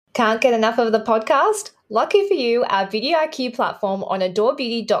Can't get enough of the podcast? Lucky for you, our Video IQ platform on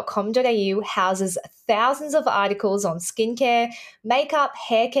adorebeauty.com.au houses thousands of articles on skincare, makeup,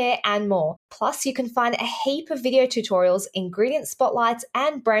 hair care, and more. Plus, you can find a heap of video tutorials, ingredient spotlights,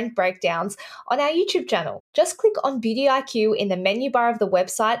 and brand breakdowns on our YouTube channel. Just click on Beauty IQ in the menu bar of the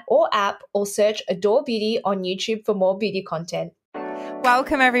website or app, or search Adore Beauty on YouTube for more beauty content.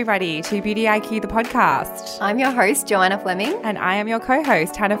 Welcome, everybody, to Beauty IQ, the podcast. I'm your host, Joanna Fleming. And I am your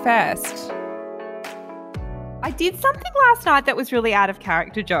co-host, Hannah First. I did something last night that was really out of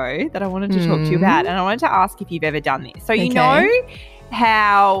character, Joe, that I wanted to talk to you about. And I wanted to ask if you've ever done this. So, you know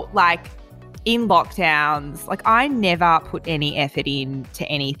how, like, in lockdowns, like, I never put any effort into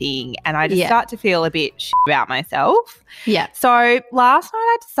anything and I just start to feel a bit about myself. Yeah. So last night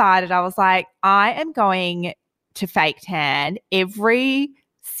I decided, I was like, I am going to fake tan every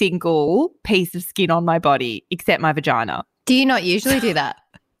single piece of skin on my body except my vagina. Do you not usually do that?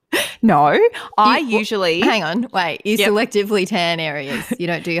 No, I usually... Hang on, wait. You selectively tan areas. You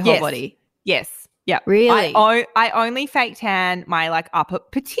don't do your whole body? Yes. Yeah. Really? I only fake tan my like upper,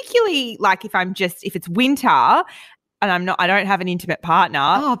 particularly like if it's winter and I don't have an intimate partner.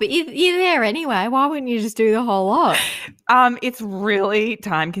 Oh, but you're there anyway. Why wouldn't you just do the whole lot? It's really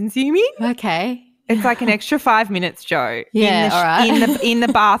time consuming. Okay. It's like an extra 5 minutes, Joe. Yeah, all right. In the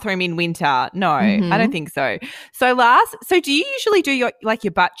bathroom in winter. No, I don't think so. So do you usually do your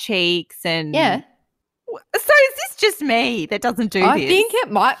butt cheeks and? Yeah. So is this just me that doesn't do this? I think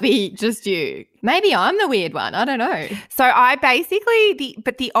it might be just you. Maybe I'm the weird one. I don't know. So I basically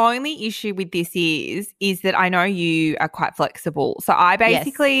the only issue with this is that I know you are quite flexible. So I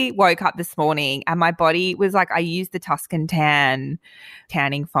basically woke up this morning and my body was like, I used the Tuscan tanning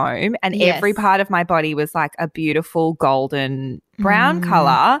foam and every part of my body was like a beautiful golden brown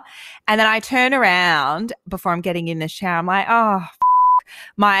color. And then I turn around before I'm getting in the shower. I'm like, oh,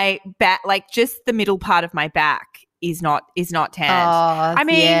 my back, like just the middle part of my back is not tanned. Oh, I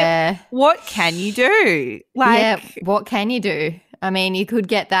mean, what can you do? What can you do? I mean, you could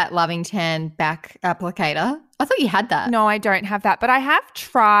get that Loving Tan back applicator. I thought you had that. No, I don't have that, but I have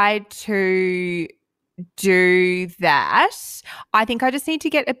tried to do that. I think I just need to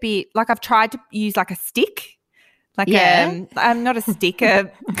get a bit, like I've tried to use like a stick. I'm not a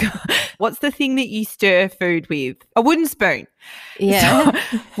sticker. What's the thing that you stir food with? A wooden spoon. Yeah.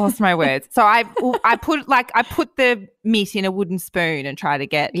 So, lost my words. So I put the mitt in a wooden spoon and try to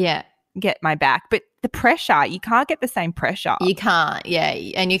get my back. But the pressure, you can't get the same pressure. You can't,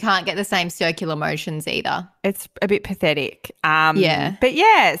 and you can't get the same circular motions either. It's a bit pathetic. But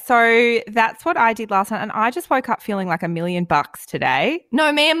so that's what I did last night and I just woke up feeling like $1 million today.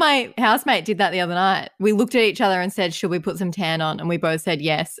 No, me and my housemate did that the other night. We looked at each other and said, should we put some tan on? And we both said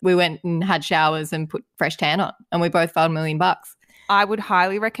yes. We went and had showers and put fresh tan on and we both felt $1 million. I would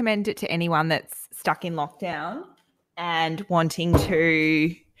highly recommend it to anyone that's stuck in lockdown and wanting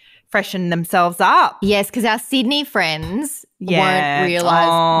to freshen themselves up. Yes, because our Sydney friends won't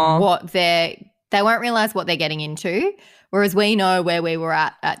realise they won't realise what they're getting into, whereas we know where we were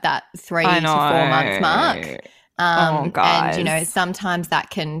at that 3 to 4 months mark. Guys. And, sometimes that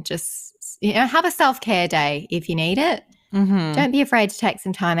can just, have a self-care day if you need it. Mm-hmm. Don't be afraid to take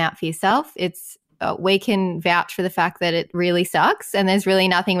some time out for yourself. We can vouch for the fact that it really sucks and there's really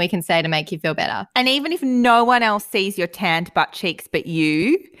nothing we can say to make you feel better. And even if no one else sees your tanned butt cheeks but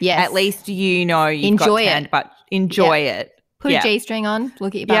you, at least you've got tanned butt. Enjoy it. Put a G-string on,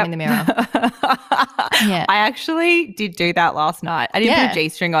 look at your bum in the mirror. I actually did do that last night. I didn't put a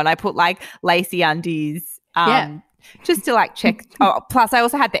G-string on. I put like lacy undies just to like check. Plus I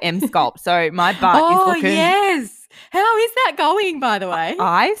also had the M sculpt. So my butt is looking. Oh, yes. How is that going, by the way?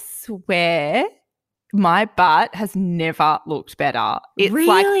 I swear my butt has never looked better. It's really?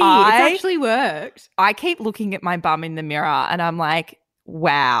 Like it's actually worked. I keep looking at my bum in the mirror and I'm like,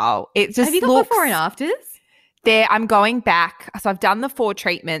 wow. It just Have you got before and afters? I'm going back. So I've done the 4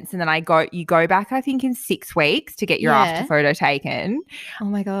 treatments and then you go back, I think, in 6 weeks to get your after photo taken. Oh,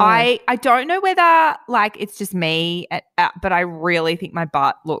 my God. I don't know whether, like, it's just me, but I really think my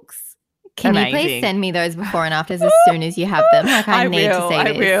butt looks Can amazing. You please send me those before and afters as soon as you have them? Like, I need to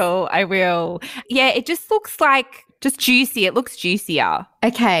see this. I will. Yeah, it just looks like just juicy. It looks juicier.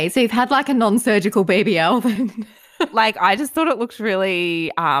 Okay, so you've had like a non-surgical BBL then. Like, I just thought it looked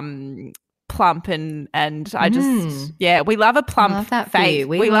really plump and I just we love a plump face.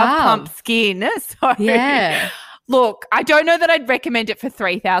 We love plump skin. So look, I don't know that I'd recommend it for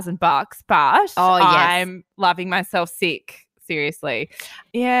 $3,000, but I'm loving myself sick. Seriously.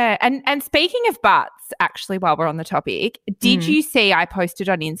 Yeah. And speaking of butts, actually, while we're on the topic, did you see, I posted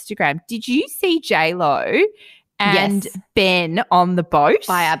on Instagram, did you see J-Lo and Yes. Ben on the boat.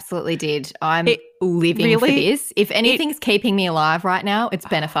 I absolutely did. I'm living for this. If anything's keeping me alive right now, it's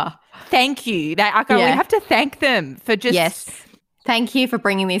Bennifer. Thank you. We have to thank them for just. Yes. Thank you for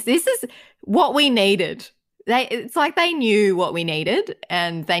bringing this. This is what we needed. It's like they knew what we needed,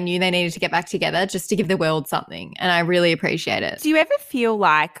 and they knew they needed to get back together just to give the world something. And I really appreciate it. Do you ever feel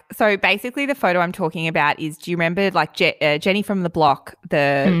like, so basically the photo I'm talking about is, do you remember like Jenny from the Block,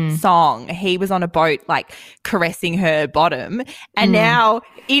 the song? He was on a boat like caressing her bottom, and now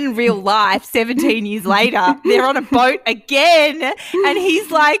in real life, 17 years later, they're on a boat again, and he's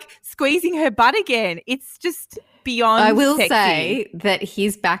like squeezing her butt again. It's just beyond I will sexy. say that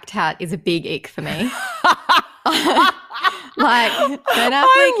his back tat is a big ick for me. Like Ben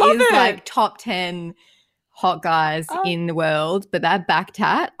Affleck is like top 10 hot guys in the world, but that back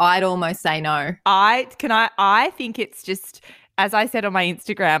tat, I'd almost say no. I think it's just, as I said on my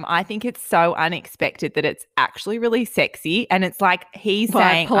Instagram, I think it's so unexpected that it's actually really sexy, and it's like he's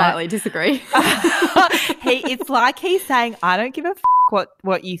saying, I politely disagree. It's like he's saying, I don't give a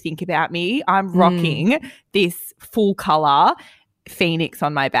what you think about me. I'm rocking this full color phoenix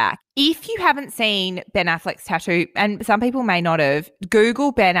on my back. If you haven't seen Ben Affleck's tattoo, and some people may not have,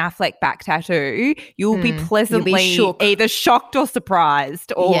 Google Ben Affleck back tattoo. You'll be pleasantly either shocked or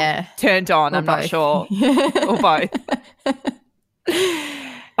surprised or turned on. I'm not sure. Or both.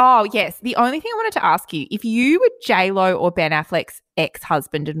 Oh, yes. The only thing I wanted to ask you, if you were J-Lo or Ben Affleck's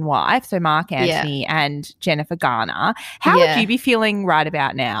ex-husband and wife, so Mark Antony and Jennifer Garner, how would you be feeling right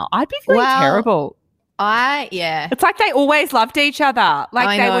about now? I'd be feeling terrible. It's like they always loved each other. Like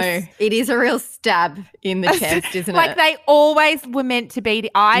I know. It is a real stab in the chest, isn't it? Like they always were meant to be.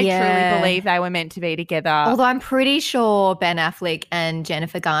 I truly believe they were meant to be together. Although I'm pretty sure Ben Affleck and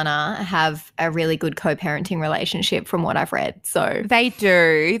Jennifer Garner have a really good co-parenting relationship from what I've read. So they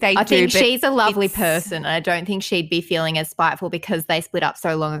do. I think she's a lovely person. I don't think she'd be feeling as spiteful because they split up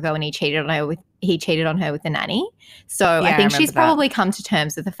so long ago and he cheated on her with the nanny. So I think she's probably come to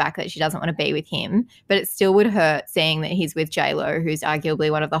terms with the fact that she doesn't want to be with him, but it still would hurt seeing that he's with J-Lo, who's arguably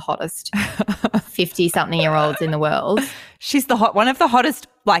one of the hottest 50-something-year-olds in the world. She's one of the hottest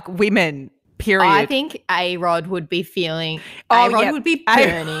like women, period. I think A-Rod would be feeling would be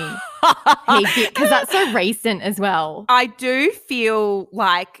burning. Because that's so recent as well. I do feel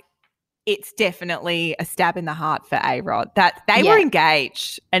like it's definitely a stab in the heart for A-Rod that they were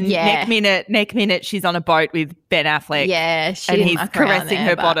engaged, and next minute she's on a boat with Ben Affleck. Yeah, and he's caressing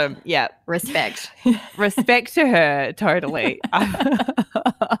her bottom. Yeah, respect to her, totally.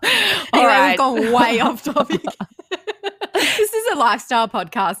 Anyway, we've gone way off topic. This is a lifestyle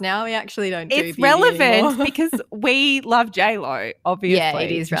podcast now. We actually don't do it's beauty relevant anymore. Because we love J-Lo, obviously. Yeah,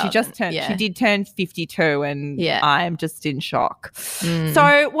 it is relevant. She did turn 52, and I'm just in shock.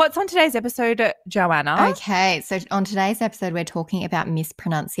 So what's on today's episode, Joanna? Okay, so on today's episode, we're talking about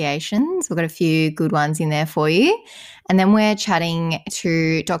mispronunciations. We've got a few good ones in there for you. And then we're chatting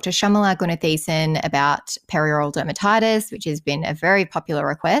to Dr. Shamala Gunathisan about perioral dermatitis, which has been a very popular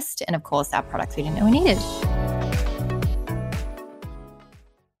request, and of course our products we didn't know we needed.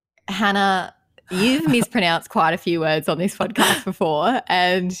 Hannah, you've mispronounced quite a few words on this podcast before,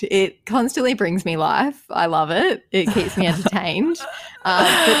 and it constantly brings me life. I love it. It keeps me entertained.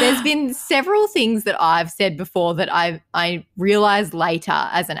 But there's been several things that I've said before that I realised later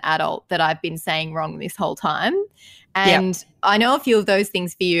as an adult that I've been saying wrong this whole time. And I know a few of those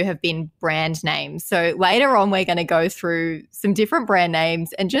things for you have been brand names. So later on, we're going to go through some different brand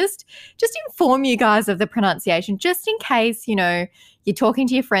names and just inform you guys of the pronunciation, just in case, you're talking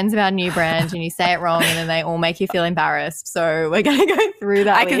to your friends about a new brand and you say it wrong and then they all make you feel embarrassed. So we're going to go through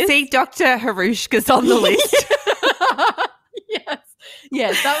that I can see Dr. Harushka's on the list.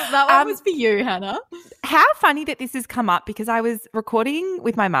 Yes, that one was for you, Hannah. How funny that this has come up, because I was recording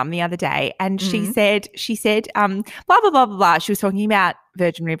with my mum the other day and she said, blah, blah, blah, blah, blah. She was talking about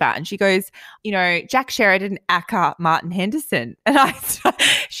Virgin River and she goes, Jack Sheridan, Acker, Martin Henderson. And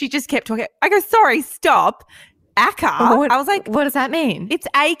she just kept talking. I go, sorry, stop. Acker. I was like, what does that mean? It's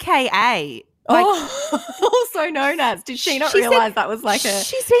AKA. Also known as. Did she not realise that was like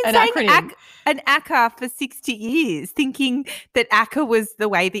she's been saying acronym? An ACCA for 60 years, thinking that ACCA was the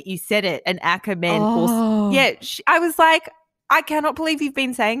way that you said it, and ACCA meant I was like, I cannot believe you've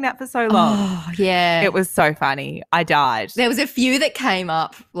been saying that for so long. Oh, yeah. It was so funny. I died. There was a few that came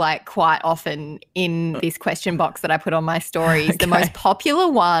up like quite often in this question box that I put on my stories. Okay. The most popular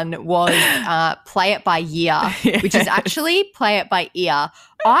one was play it by year, which is actually play it by ear.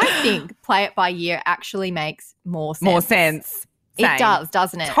 I think play it by year actually makes more sense. Same. It does,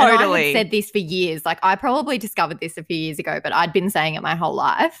 doesn't it? Totally. And I had said this for years. Like, I probably discovered this a few years ago, but I'd been saying it my whole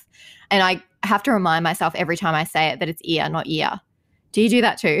life. And I have to remind myself every time I say it that it's ear, not ear. Do you do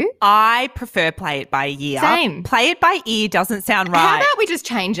that too? I prefer play it by ear. Same. Play it by ear doesn't sound right. How about we just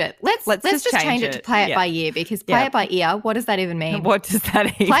change it? Let's just change it to play it Yeah. by ear, because play it by ear, what does that even mean? What does that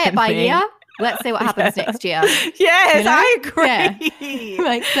even Play it by mean? ear? Let's see what happens next year. Yes, You know? I agree. Yeah.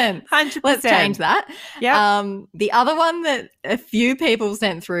 Makes sense. 100%. Let's change that. Yeah. The other one that a few people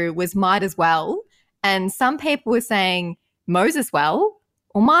sent through was might as well. And some people were saying Moses well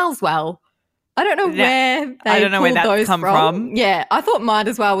or Miles well. I don't know where that's those come from. Yeah, I thought might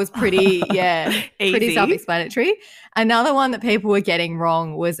as well was pretty, pretty Easy. self-explanatory. Another one that people were getting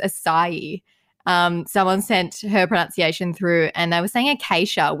wrong was acai. Someone sent her pronunciation through and they were saying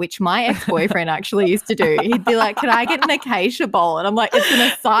acacia, which my ex-boyfriend actually used to do. He'd be like, "Can I get an acacia bowl?" And I'm like, "It's an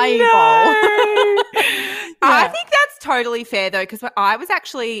acai bowl." I think that's totally fair though, because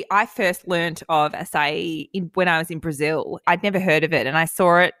I first learnt of acai when I was in Brazil. I'd never heard of it, and I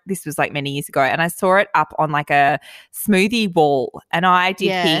saw it. This was like many years ago, and I saw it up on like a smoothie wall, and I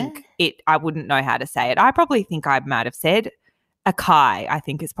did think it. I wouldn't know how to say it. I probably think I might have said acai. I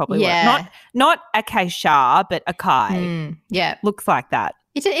think is probably not acacia, but acai. Yeah, looks like that.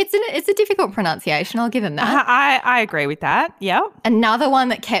 It's a difficult pronunciation. I'll give him that. I agree with that. Yeah. Another one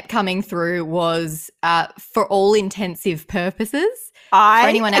that kept coming through was for all intensive purposes. For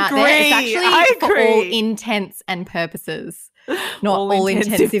anyone out there, it's actually for all intents and purposes, not all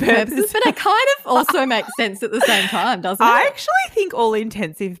intensive purposes. But it kind of also makes sense at the same time, doesn't it? I actually think all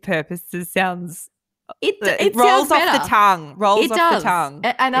intensive purposes sounds. It rolls sounds off better. the tongue. Rolls It off does. the tongue.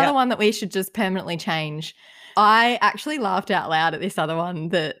 Another one that we should just permanently change. I actually laughed out loud at this other one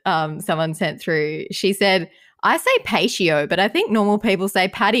that someone sent through. She said, "I say patio, but I think normal people say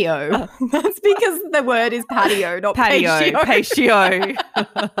patio." That's because the word is patio, not patio. Patio.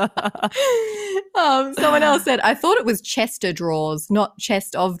 Someone else said, "I thought it was Chester drawers, not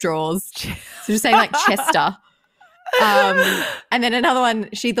chest of drawers." So just saying like Chester. And then another one,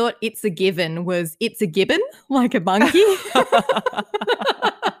 she thought "it's a given" was "it's a gibbon," like a monkey.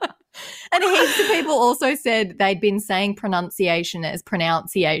 And heaps of people also said they'd been saying pronunciation as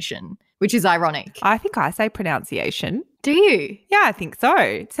pronunciation, which is ironic. I think I say pronunciation. Do you? Yeah, I think so.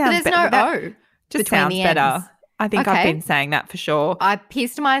 It sounds But there's better. no O Just between sounds the better. ends. I think I've been saying that for sure. I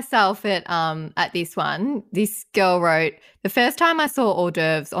pissed myself at this one. This girl wrote, "The first time I saw hors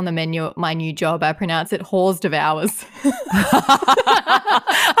d'oeuvres on the menu at my new job, I pronounced it hors d'oeuvres."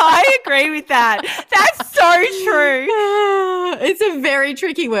 I agree with that. That's so true. It's a very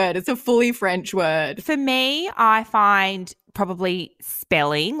tricky word. It's a fully French word. For me, I find probably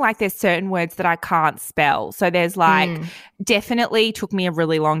spelling, like there's certain words that I can't spell. So there's like definitely took me a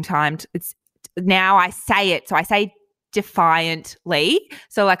really long time. Now I say it. So I say defiantly.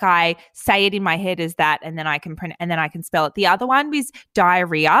 So like I say it in my head as that, and then I can print, and then I can spell it. The other one is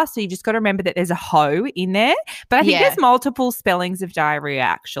diarrhea. So you just got to remember that there's a ho in there. But I think there's multiple spellings of diarrhea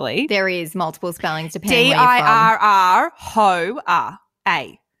actually. There is multiple spellings depending DIRR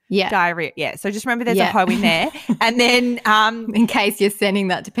HO-A. Yeah. Diarrhea. Yeah. So just remember there's a ho in there. And then in case you're sending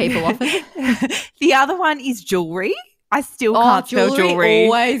that to people often. The other one is jewelry. I still can't spell jewelry.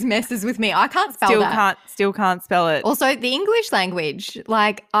 Always messes with me. I can't spell that. Still can't spell it. Also, the English language,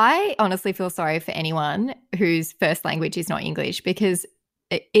 like I honestly feel sorry for anyone whose first language is not English, because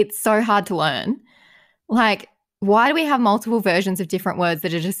it's so hard to learn. Like, why do we have multiple versions of different words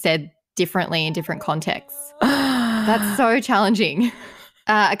that are just said differently in different contexts? That's so challenging.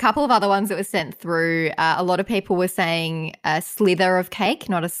 A couple of other ones that were sent through, a lot of people were saying a slither of cake,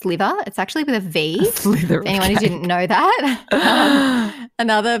 not a sliver. It's actually with a V. A slither of anyone cake. Who didn't know that.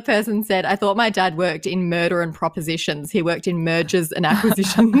 Another person said, "I thought my dad worked in murder and propositions. He worked in mergers and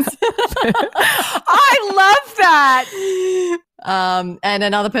acquisitions." I love that. And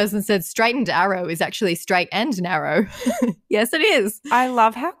another person said, "Straightened arrow is actually straight and narrow." Yes, it is. I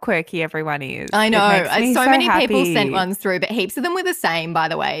love how quirky everyone is. I know. It makes me So many happy. people sent ones through, but heaps of them were the same, by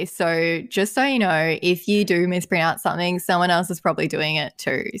the way. So just so you know, if you do mispronounce something, someone else is probably doing it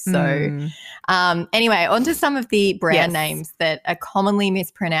too. So anyway, on to some of the brand names that are commonly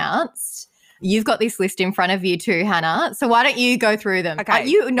mispronounced. You've got this list in front of you too, Hannah. So why don't you go through them? Okay.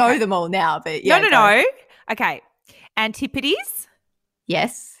 You know them all now, but yeah. No. Okay. Antipodes.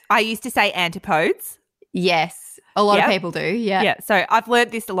 Yes. I used to say antipodes. Yes. A lot of people do. Yeah. Yeah. So I've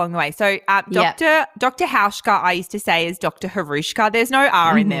learned this along the way. So Dr. Hauschka, I used to say is Dr. Harushka. There's no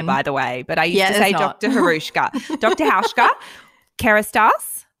R in there, by the way, but I used to say not. Dr. Harushka. Dr. Hauschka.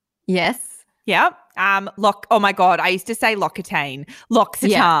 Kerastase. Yes. Yeah. Oh my God. I used to say L'Occitane.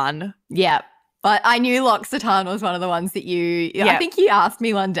 L'Occitane. Yeah. But I knew L'Occitane was one of the ones that I think you asked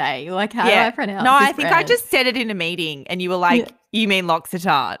me one day, like, how do I pronounce No, this I think brand? I just said it in a meeting and you were like, you mean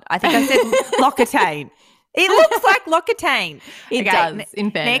L'Occitane. I think I said L'Occitane. It looks like L'Occitane. It does,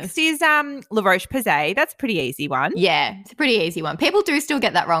 in fairness. Next is La Roche-Posay. That's a pretty easy one. Yeah, it's a pretty easy one. People do still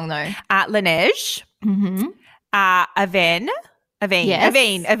get that wrong, though. Laneige. Mm-hmm. Avène. Yes.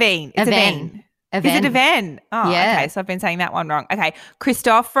 Avène. Is it Avène? Oh, Yeah. okay. So I've been saying that one wrong. Okay.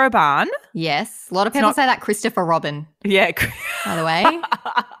 Christophe Robin. Yes. A lot of people say that Christopher Robin, Yeah. by the way.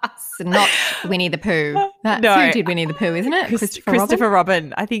 It's not Winnie the Pooh. That's No. who did Winnie the Pooh, isn't it? Christopher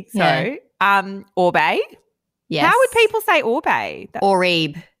Robin. I think so. Yeah. Orbe. Yes. How would people say Orbe?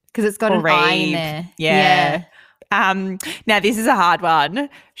 Oribe, because it's got an I in there. Yeah. Now this is a hard one.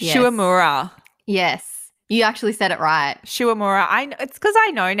 Yes. Shuamura. Yes. You actually said it right. Shuamura. It's because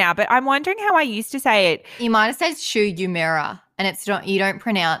I know now, but I'm wondering how I used to say it. You might have said Shu-Umura, and it's not. You don't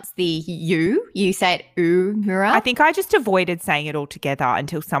pronounce the U. You say it U-Mura. I think I just avoided saying it altogether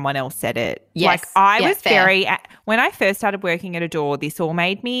until someone else said it. Yes. Like I Yeah, was fair. when I first started working at Adore, this all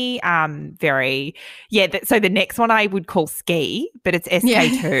made me very so the next one I would call ski, but it's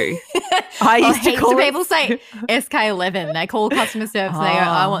SK2. I used to call people say SK11. They call customer service and they go,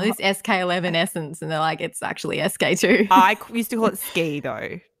 I want this SK11 essence. And they're like, it's actually SK2. I used to call it ski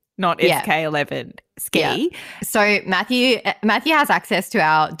though, not SK11. Ski. Yeah. So Matthew has access to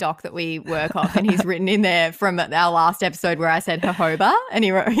our doc that we work off, and he's written in there from our last episode where I said jojoba, and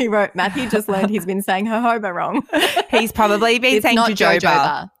he wrote Matthew just learned he's been saying jojoba wrong. He's probably been saying not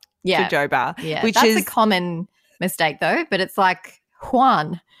jojoba. Yeah. Jojoba. Yeah. Which That's is a common mistake though, but it's like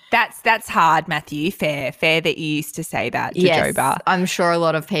Juan. That's hard, Matthew. Fair that you used to say that, jojoba. Yes, I'm sure a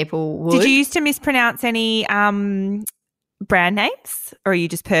lot of people would. Did you used to mispronounce any brand names, or are you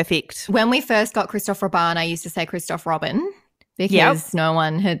just perfect? When we first got Christophe Robin, I used to say Christophe Robin because no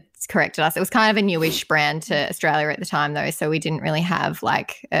one had corrected us. It was kind of a newish brand to Australia at the time though, so we didn't really have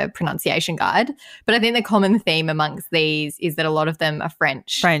like a pronunciation guide. But I think the common theme amongst these is that a lot of them are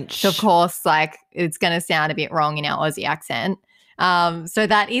French. So of course, like it's going to sound a bit wrong in our Aussie accent. So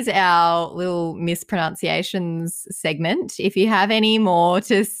that is our little mispronunciations segment. If you have any more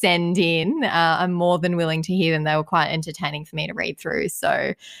to send in, I'm more than willing to hear them. They were quite entertaining for me to read through.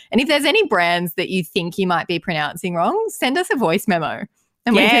 So, and if there's any brands that you think you might be pronouncing wrong, send us a voice memo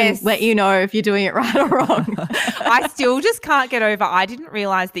and we can let you know if you're doing it right or wrong. I still just can't get over. I didn't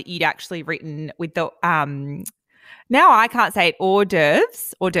realize that you'd actually written with the now I can't say it, hors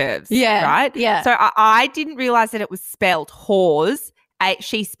d'oeuvres. Yeah. Right? Yeah. So I didn't realize that it was spelled hors.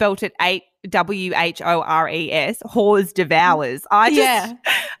 She spelt it WHORES. Hors devours.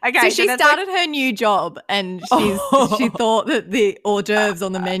 Okay. So she started her new job and she thought that the hors d'oeuvres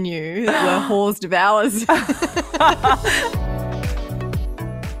on the menu were hors devours.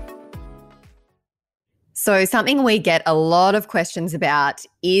 So something we get a lot of questions about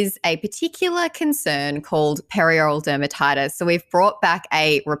is a particular concern called perioral dermatitis. So we've brought back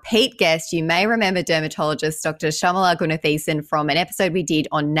a repeat guest. You may remember dermatologist Dr. Shamala Gunathiesan from an episode we did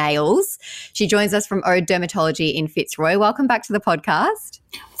on nails. She joins us from Ode Dermatology in Fitzroy. Welcome back to the podcast.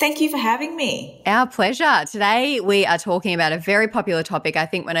 Thank you for having me. Our pleasure. Today we are talking about a very popular topic. I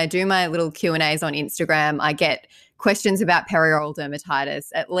think when I do my little Q&As on Instagram, I get questions about perioral dermatitis,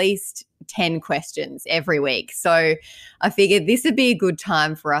 at least 10 questions every week. So I figured this would be a good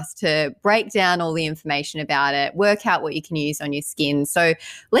time for us to break down all the information about it, work out what you can use on your skin. So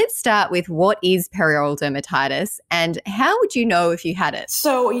let's start with what is perioral dermatitis and how would you know if you had it?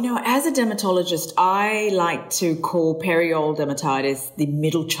 So, as a dermatologist, I like to call perioral dermatitis the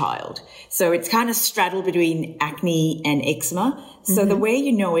middle child. So it's kind of straddled between acne and eczema. So the way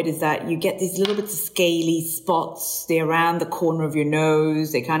you know it is that you get these little bits of scaly spots. They're around the corner of your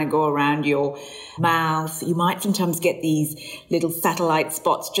nose. They kind of go around your mouth. You might sometimes get these little satellite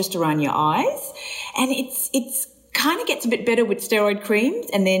spots just around your eyes. And it's kind of gets a bit better with steroid creams,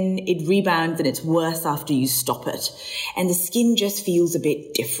 and then it rebounds and it's worse after you stop it. And the skin just feels a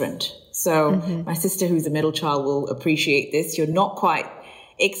bit different. So my sister, who's a middle child, will appreciate this. You're not quite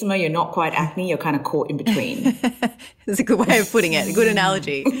eczema, you're not quite acne, you're kind of caught in between. That's a good way of putting it, a good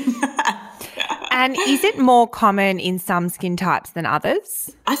analogy. And is it more common in some skin types than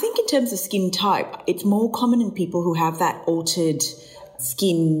others? I think in terms of skin type, it's more common in people who have that altered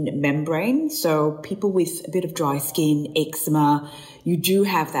skin membrane. So people with a bit of dry skin, eczema, you do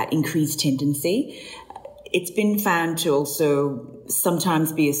have that increased tendency. it's been found to also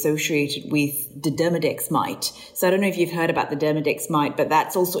sometimes be associated with the Demodex mite. So I don't know if you've heard about the Demodex mite, but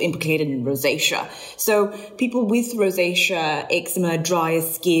that's also implicated in rosacea. So people with rosacea, eczema, drier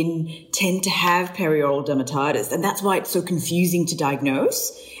skin tend to have perioral dermatitis. And that's why it's so confusing to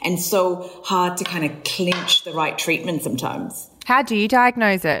diagnose and so hard to kind of clinch the right treatment sometimes. How do you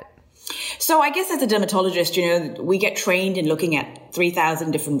diagnose it? So I guess as a dermatologist, we get trained in looking at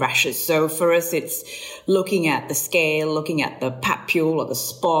 3,000 different rashes. So for us, it's looking at the scale, looking at the papule or the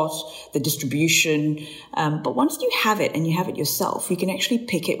spot, the distribution. But once you have it and you have it yourself, you can actually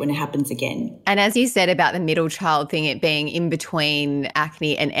pick it when it happens again. And as you said about the middle child thing, it being in between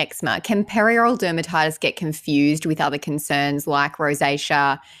acne and eczema, can perioral dermatitis get confused with other concerns like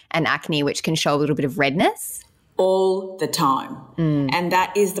rosacea and acne, which can show a little bit of redness? All the time. And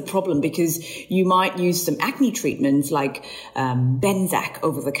that is the problem, because you might use some acne treatments like Benzac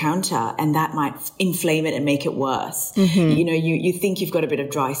over the counter, and that might inflame it and make it worse. You think you've got a bit of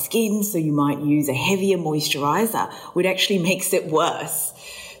dry skin, so you might use a heavier moisturizer, which actually makes it worse.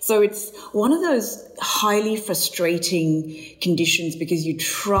 So it's one of those highly frustrating conditions, because you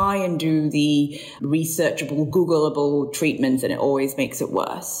try and do the researchable, Googleable treatments and it always makes it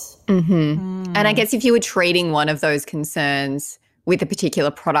worse. And I guess if you were treating one of those concerns with a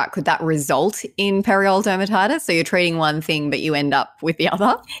particular product, could that result in perioral dermatitis? So you're treating one thing, but you end up with the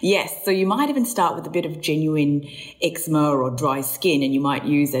other? Yes. So you might even start with a bit of genuine eczema or dry skin, and you might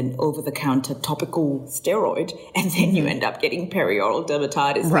use an over-the-counter topical steroid, and then you end up getting perioral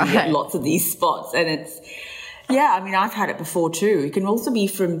dermatitis. Right. You get lots of these spots, and it's... Yeah, I mean, I've had it before too. It can also be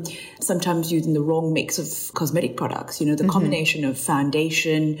from sometimes using the wrong mix of cosmetic products. The combination of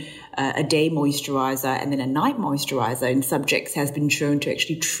foundation, a day moisturizer, and then a night moisturizer in subjects has been shown to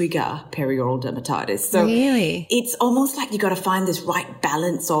actually trigger perioral dermatitis. So really? It's almost like you got to find this right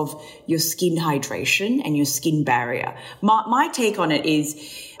balance of your skin hydration and your skin barrier. My take on it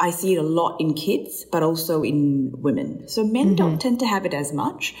is I see it a lot in kids, but also in women. So men don't tend to have it as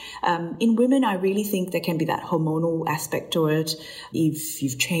much. In women, I really think there can be that hormonal aspect to it. If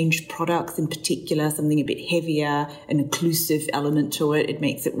you've changed products in particular, something a bit heavier, an occlusive element to it, it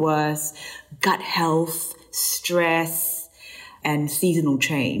makes it worse. Gut health, stress, and seasonal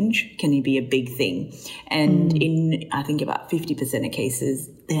change can be a big thing. And in, I think, about 50% of cases,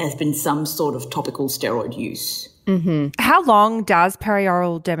 there has been some sort of topical steroid use. How long does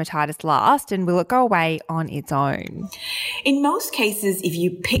perioral dermatitis last, and will it go away on its own? In most cases, if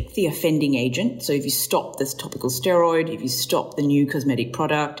you pick the offending agent, so if you stop this topical steroid, if you stop the new cosmetic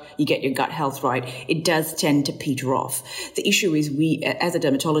product, you get your gut health right, it does tend to peter off. The issue is as a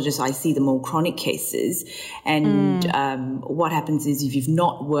dermatologist, I see the more chronic cases, and what happens is if you've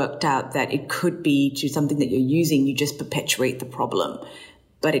not worked out that it could be to something that you're using, you just perpetuate the problem.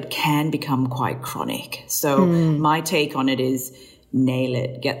 But it can become quite chronic. So my take on it is nail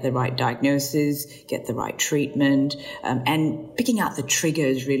it, get the right diagnosis, get the right treatment, and picking out the trigger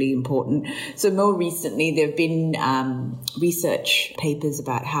is really important. So more recently, there have been research papers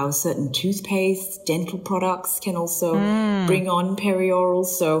about how certain toothpaste, dental products can also bring on perioral.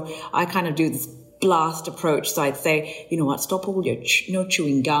 So I kind of do this blast approach. So I'd say, stop all your no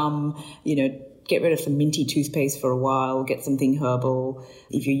chewing gum, get rid of some minty toothpaste for a while, get something herbal.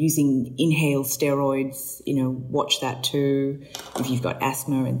 If you're using inhaled steroids, watch that too, if you've got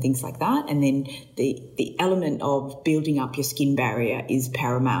asthma and things like that. And then the element of building up your skin barrier is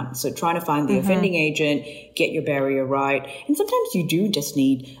paramount. So trying to find the offending agent, get your barrier right. And sometimes you do just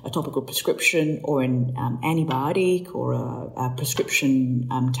need a topical prescription or an antibiotic or a prescription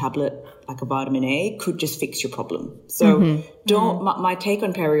tablet like a vitamin A could just fix your problem. So my take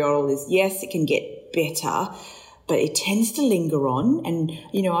on perioral is, yes, it can get better, but it tends to linger on. And,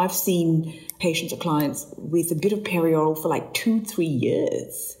 I've seen patients or clients with a bit of perioral for like 2-3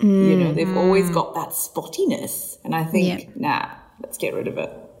 years. They've always got that spottiness. And I think, let's get rid of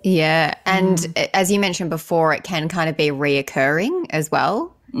it. Yeah. And as you mentioned before, it can kind of be reoccurring as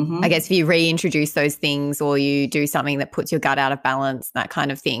well. I guess if you reintroduce those things or you do something that puts your gut out of balance, that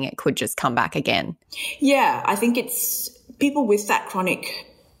kind of thing, it could just come back again. Yeah, I think it's people with that chronic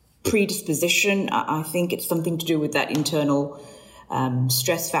predisposition. I think it's something to do with that internal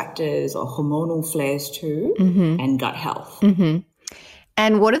stress factors or hormonal flares too, and gut health.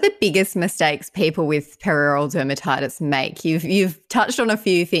 And what are the biggest mistakes people with perioral dermatitis make? You've touched on a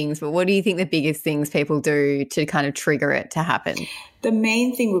few things, but what do you think the biggest things people do to kind of trigger it to happen? The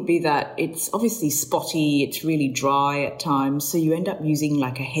main thing would be that it's obviously spotty, it's really dry at times, so you end up using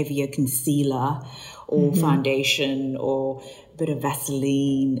like a heavier concealer or foundation or bit of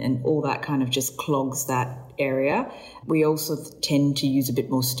Vaseline and all that kind of just clogs that area. We also tend to use a bit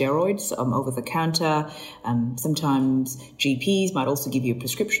more steroids over the counter. Sometimes GPs might also give you a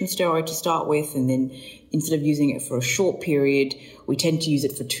prescription steroid to start with, and then instead of using it for a short period, we tend to use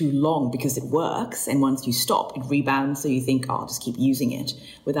it for too long because it works, and once you stop, it rebounds, so you think, oh, I'll just keep using it,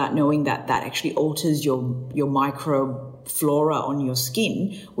 without knowing that that actually alters your microflora on your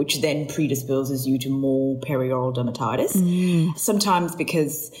skin, which then predisposes you to more perioral dermatitis. Sometimes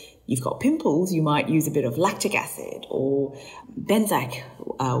because you've got pimples, you might use a bit of lactic acid or Benzac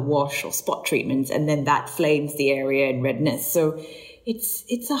wash or spot treatments, and then that flames the area in redness. So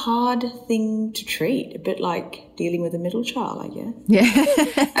it's a hard thing to treat, a bit like dealing with a middle child, I guess. Yeah.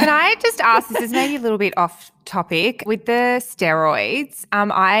 Can I just ask, this is maybe a little bit off topic, with the steroids,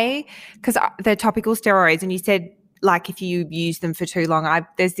 because the topical steroids, and you said like if you use them for too long,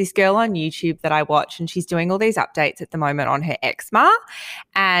 there's this girl on YouTube that I watch, and she's doing all these updates at the moment on her eczema,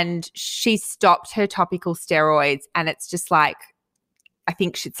 and she stopped her topical steroids, and it's just like, I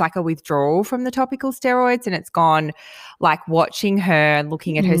think it's like a withdrawal from the topical steroids, and it's gone, like watching her and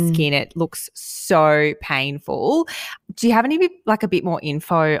looking at her skin, it looks so painful. Do you have any like a bit more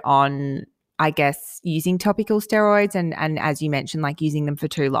info on, I guess, using topical steroids and as you mentioned, like using them for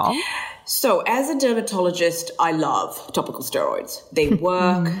too long? So as a dermatologist, I love topical steroids. They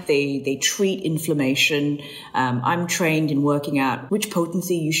work, they treat inflammation. I'm trained in working out which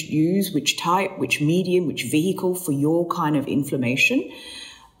potency you should use, which type, which medium, which vehicle for your kind of inflammation.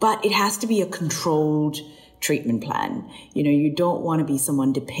 But it has to be a controlled treatment plan. You know, you don't want to be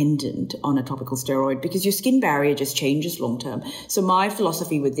someone dependent on a topical steroid because your skin barrier just changes long term. So my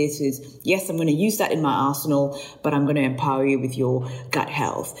philosophy with this is, yes, I'm going to use that in my arsenal, but I'm going to empower you with your gut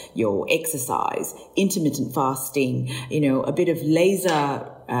health, your exercise, intermittent fasting, you know, a bit of laser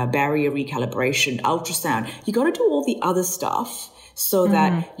barrier recalibration, ultrasound. You got to do all the other stuff so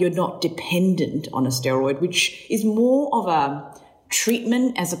that you're not dependent on a steroid, which is more of a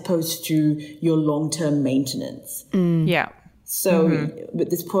treatment as opposed to your long-term maintenance. Yeah. So with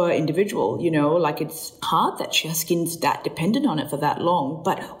this poor individual, you know, like it's hard that her skin's that dependent on it for that long.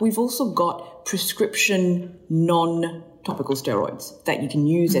 But we've also got prescription non-topical steroids that you can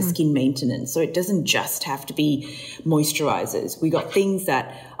use as skin maintenance. So it doesn't just have to be moisturizers. We got things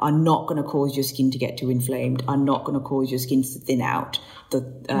that are not going to cause your skin to get too inflamed, are not going to cause your skin to thin out.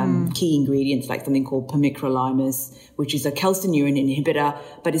 The key ingredients like something called pimecrolimus, which is a calcineurin inhibitor,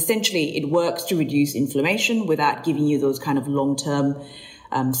 but essentially it works to reduce inflammation without giving you those kind of long-term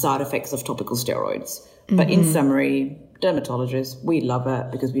side effects of topical steroids. But in summary, dermatologists, we love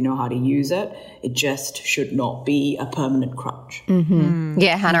it because we know how to use it. It just should not be a permanent crutch.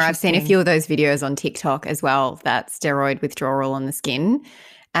 Yeah, Hannah, I've seen a few of those videos on TikTok as well, that steroid withdrawal on the skin.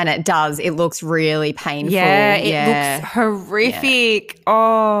 And it looks really painful. Yeah, it looks horrific. Yeah.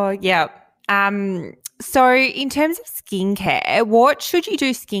 Oh, yeah. So in terms of skincare, what should you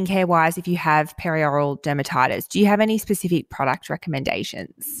do skincare-wise if you have perioral dermatitis? Do you have any specific product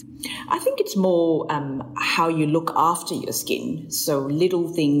recommendations? I think it's more how you look after your skin. So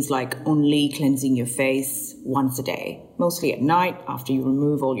little things like only cleansing your face once a day, mostly at night after you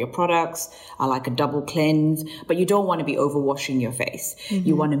remove all your products. I like a double cleanse, but you don't want to be overwashing your face.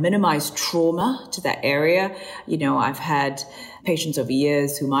 You want to minimize trauma to that area. You know, I've had patients over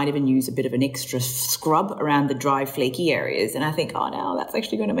years who might even use a bit of an extra scrub around the dry, flaky areas. And I think, oh, no, that's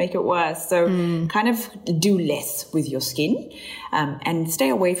actually going to make it worse. So kind of do less with your skin and stay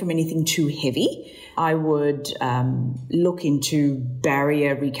away from anything too heavy. I would look into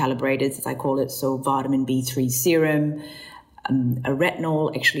barrier recalibrators, as I call it, so vitamin B3 serum, a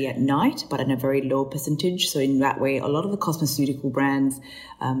retinol actually at night, but in a very low percentage. So in that way, a lot of the cosmeceutical brands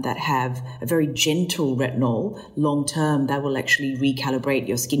that have a very gentle retinol long term, that will actually recalibrate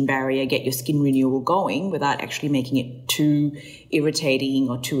your skin barrier, get your skin renewal going without actually making it too irritating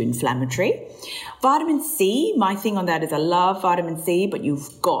or too inflammatory. Vitamin C, my thing on that is I love vitamin C, but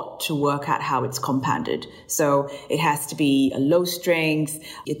you've got to work out how it's compounded. So it has to be a low strength.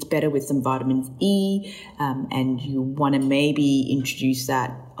 It's better with some vitamin E, and you want to maybe introduce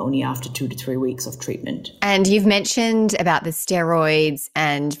that only after 2 to 3 weeks of treatment. And you've mentioned about the steroids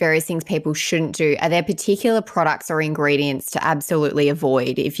and various things people shouldn't do. Are there particular products or ingredients to absolutely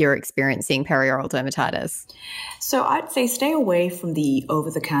avoid if you're experiencing perioral dermatitis? So I'd say stay away from the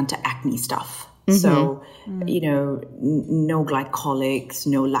over-the-counter acne stuff. So, you know, no glycolics,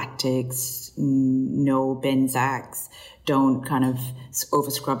 no lactics, no Benzacs. Don't kind of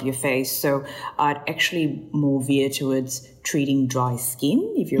over scrub your face. So I'd actually more veer towards treating dry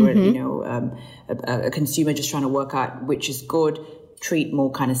skin. If you're, you know, a consumer just trying to work out which is good, treat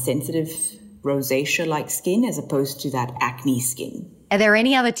more kind of sensitive rosacea-like skin as opposed to that acne skin. Are there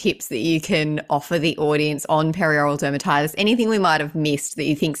any other tips that you can offer the audience on perioral dermatitis? Anything we might have missed that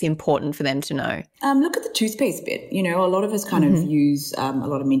you think is important for them to know? Look at the toothpaste bit. You know, a lot of us kind of use a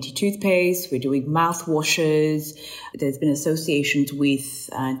lot of minty toothpaste. We're doing mouthwashes. There's been associations with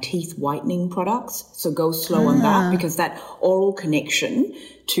teeth whitening products. So go slow on that, because that oral connection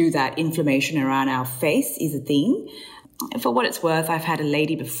to that inflammation around our face is a thing. For what it's worth, I've had a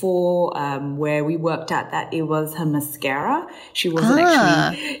lady before where we worked out that it was her mascara. She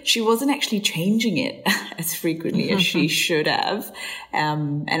wasn't actually changing it as frequently as she should have.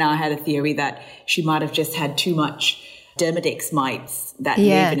 And I had a theory that she might have just had too much Dermadex mites that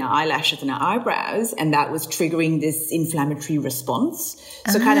live in her eyelashes and her eyebrows, and that was triggering this inflammatory response.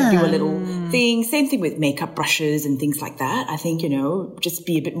 So kind of do a little thing. Same thing with makeup brushes and things like that. I think, you know, just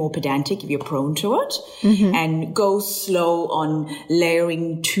be a bit more pedantic if you're prone to it, and go slow on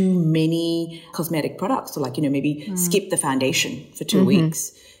layering too many cosmetic products. So like, you know, maybe skip the foundation for 2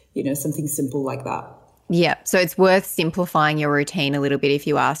 weeks, you know, something simple like that. Yeah. So it's worth simplifying your routine a little bit if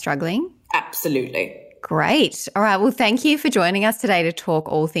you are struggling. Absolutely. Great. All right. Well, thank you for joining us today to talk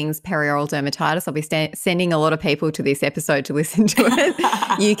all things perioral dermatitis. I'll be sending a lot of people to this episode to listen to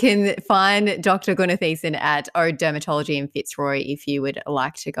it. You can find Dr. Gunnathisen at Ode Dermatology in Fitzroy if you would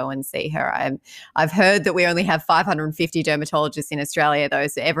like to go and see her. I've heard that we only have 550 dermatologists in Australia, though,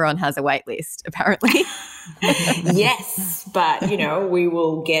 so everyone has a wait list, apparently. Yes, but, you know, we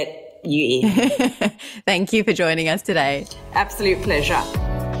will get you in. Thank you for joining us today. Absolute pleasure.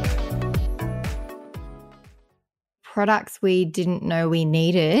 Products we didn't know we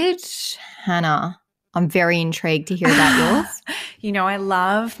needed. Hannah, I'm very intrigued to hear about yours. You know, I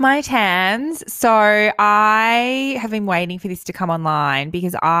love my tans. So I have been waiting for this to come online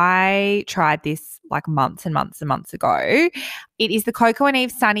because I tried this like months and months and months ago. It is the Coco &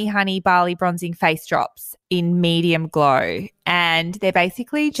 Eve Sunny Honey Barley Bronzing Face Drops in medium glow. And they're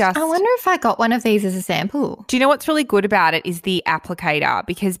basically just... I wonder if I got one of these as a sample. Do you know what's really good about it is the applicator,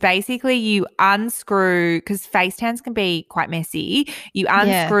 because basically you unscrew, because face tans can be quite messy, you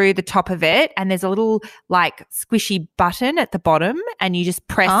unscrew the top of it and there's a little like squishy button at the bottom and you just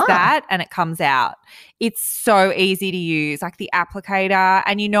press that and it comes out. It's so easy to use, like the applicator.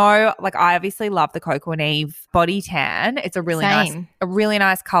 And you know, like I obviously love the Coco & Eve body tan. It's a really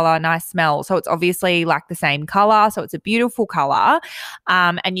nice color, nice smell. So it's obviously like the same color. So it's a beautiful color.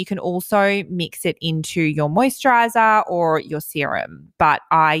 And you can also mix it into your moisturizer or your serum. But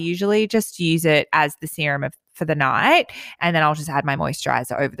I usually just use it as the serum for the night, and then I'll just add my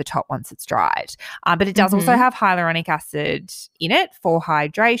moisturizer over the top once it's dried. But it does also have hyaluronic acid in it for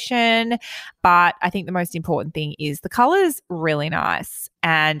hydration. But I think the most important thing is the color's really nice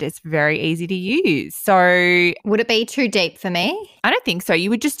and it's very easy to use. So would it be too deep for me? I don't think so. You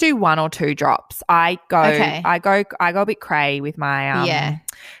would just do 1 or 2 drops. I go a bit cray with my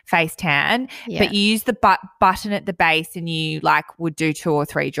face tan, but you use the button at the base and you like would do 2 or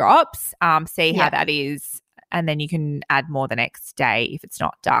 3 drops. See how that is. And then you can add more the next day if it's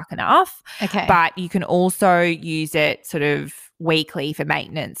not dark enough. Okay. But you can also use it sort of weekly for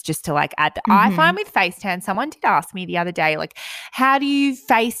maintenance, just to like add I find with face tan, someone did ask me the other day, like, how do you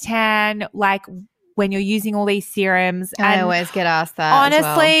face tan like when you're using all these serums? I always get asked that.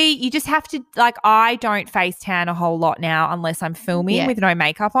 Honestly, you just have to, like, I don't face tan a whole lot now unless I'm filming with no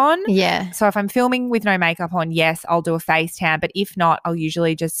makeup on. Yeah. So if I'm filming with no makeup on, yes, I'll do a face tan. But if not, I'll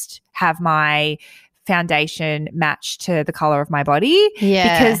usually just have my foundation matched to the color of my body.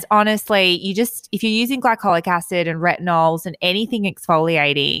 Yeah. Because honestly, if you're using glycolic acid and retinols and anything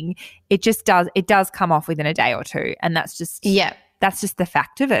exfoliating, it does come off within a day or 2. And that's just the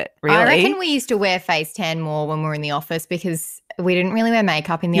fact of it, really. I reckon we used to wear face tan more when we were in the office because we didn't really wear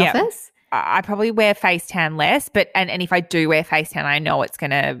makeup in the office. I probably wear face tan less, but and if I do wear face tan, I know it's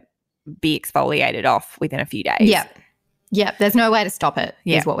going to be exfoliated off within a few days. Yeah, there's no way to stop it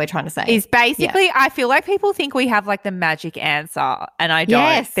is what we're trying to say. Is basically, I feel like people think we have like the magic answer and I don't.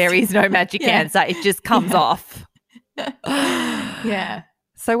 Yes. There is no magic answer. It just comes off. Yeah.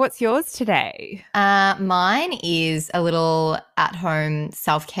 So what's yours today? Mine is a little at-home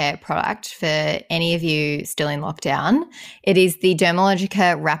self-care product for any of you still in lockdown. It is the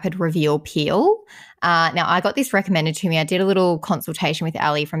Dermalogica Rapid Reveal Peel. Now, I got this recommended to me. I did a little consultation with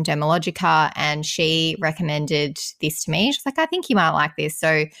Ali from Dermalogica, and she recommended this to me. She's like, I think you might like this.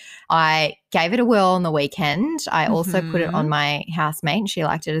 So I gave it a whirl on the weekend. I also put it on my housemate, and she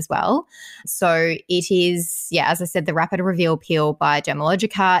liked it as well. So it is, as I said, the Rapid Reveal Peel by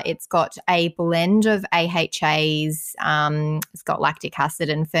Dermalogica. It's got a blend of AHAs. It's got lactic acid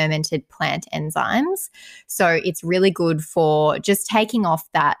and fermented plant enzymes. So it's really good for just taking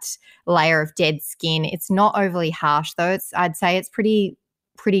off that layer of dead skin. It's not overly harsh though. I'd say it's pretty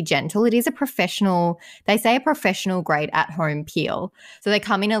gentle. It is a professional, they say a professional grade at-home peel. So they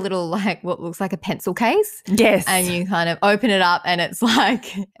come in a little like what looks like a pencil case. Yes. And you kind of open it up and it's like,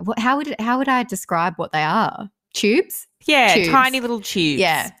 how would I describe what they are? Tubes? Yeah, Tubes. tiny little tubes.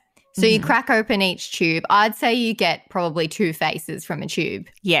 Yeah. So you crack open each tube. I'd say you get probably 2 faces from a tube.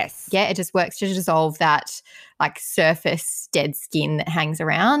 Yes. Yeah, it just works to dissolve that like surface dead skin that hangs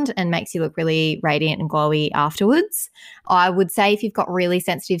around and makes you look really radiant and glowy afterwards. I would say if you've got really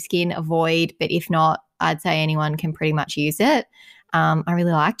sensitive skin, avoid, but if not, I'd say anyone can pretty much use it. I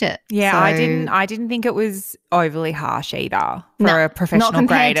really liked it. Yeah, so, I didn't think it was overly harsh either for a professional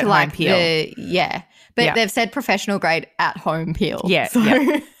grade at home peel. But they've said professional grade at home peel. Yeah, so.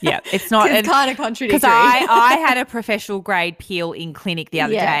 It's not. It's kind of contradictory. Because I had a professional grade peel in clinic the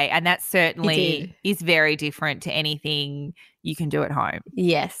other day, and that certainly is very different to anything you can do at home.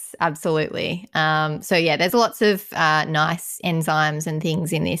 Yes, absolutely. There's lots of nice enzymes and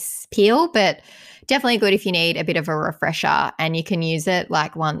things in this peel, but definitely good if you need a bit of a refresher, and you can use it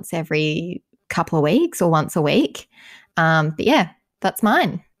like once every couple of weeks or once a week. That's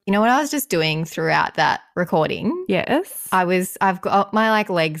mine. You know what I was just doing throughout that recording? Yes. I've got my like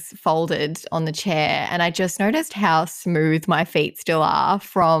legs folded on the chair, and I just noticed how smooth my feet still are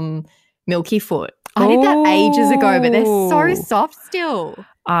from Milky Foot. I did that ages ago, but they're so soft still.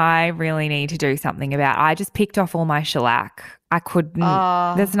 I really need to do something about it. I just picked off all my shellac. I couldn't.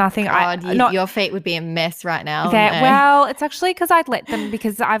 There's nothing. God, your feet would be a mess right now. Well, it's actually because I'd let them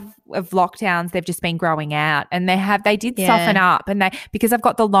because of lockdowns. They've just been growing out, and they did soften up, and because I've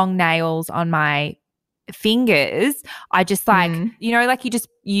got the long nails on my fingers. I just like you just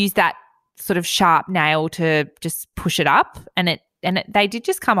use that sort of sharp nail to just push it up, and they did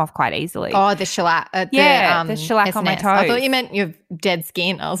just come off quite easily. Oh, the shellac. The shellac on my toes. I thought you meant your dead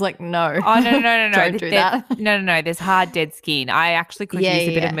skin. I was like, no. Oh, no. Don't do that. No. There's hard dead skin. I actually could use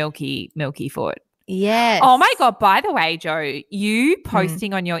a bit of Milky Foot. Yes. Oh, my God. By the way, Jo, you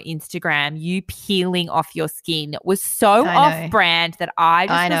posting on your Instagram, you peeling off your skin was so off-brand that I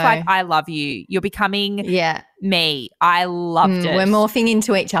just was like, I love you. You're becoming me. I loved it. We're morphing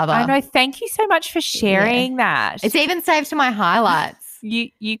into each other. I know. Thank you so much for sharing that. It's even saved to my highlights.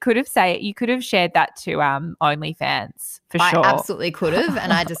 You could have shared that to OnlyFans for sure. I absolutely could have,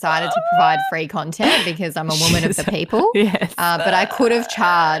 and I decided to provide free content because I'm a woman of the people. Yes, but I could have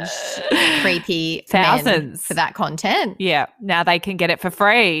charged creepy thousands for that content. Yeah, now they can get it for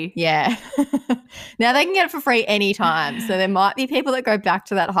free. Yeah, now they can get it for free anytime. So there might be people that go back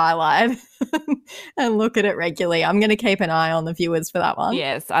to that highlight and look at it regularly. I'm going to keep an eye on the viewers for that one.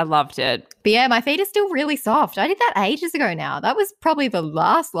 Yes, I loved it. But yeah, my feet are still really soft. I did that ages ago now. That was probably the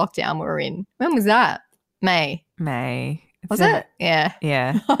last lockdown we were in. When was that? May. Was it? Yeah.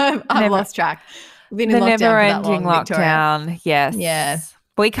 Yeah. I've lost track. We've been in the lockdown never-ending lockdown. Victoria. Yes. Yeah.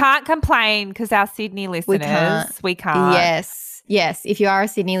 We can't complain because our Sydney listeners, we can't. Yes. If you are a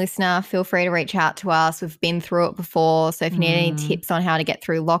Sydney listener, feel free to reach out to us. We've been through it before. So if you need any tips on how to get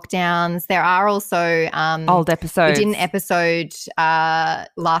through lockdowns, there are also old episodes. We did an episode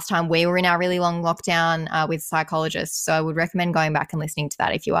last time we were in our really long lockdown with psychologists. So I would recommend going back and listening to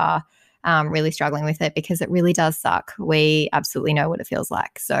that if you are really struggling with it, because it really does suck. We absolutely know what it feels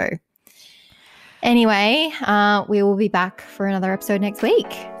like. So anyway, we will be back for another episode next week.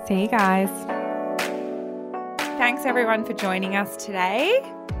 See you guys. Thanks everyone for joining us today.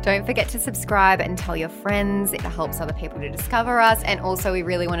 Don't forget to subscribe and tell your friends. It helps other people to discover us. And also we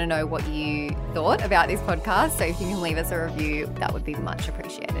really want to know what you thought about this podcast. So if you can leave us a review, that would be much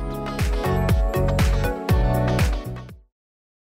appreciated.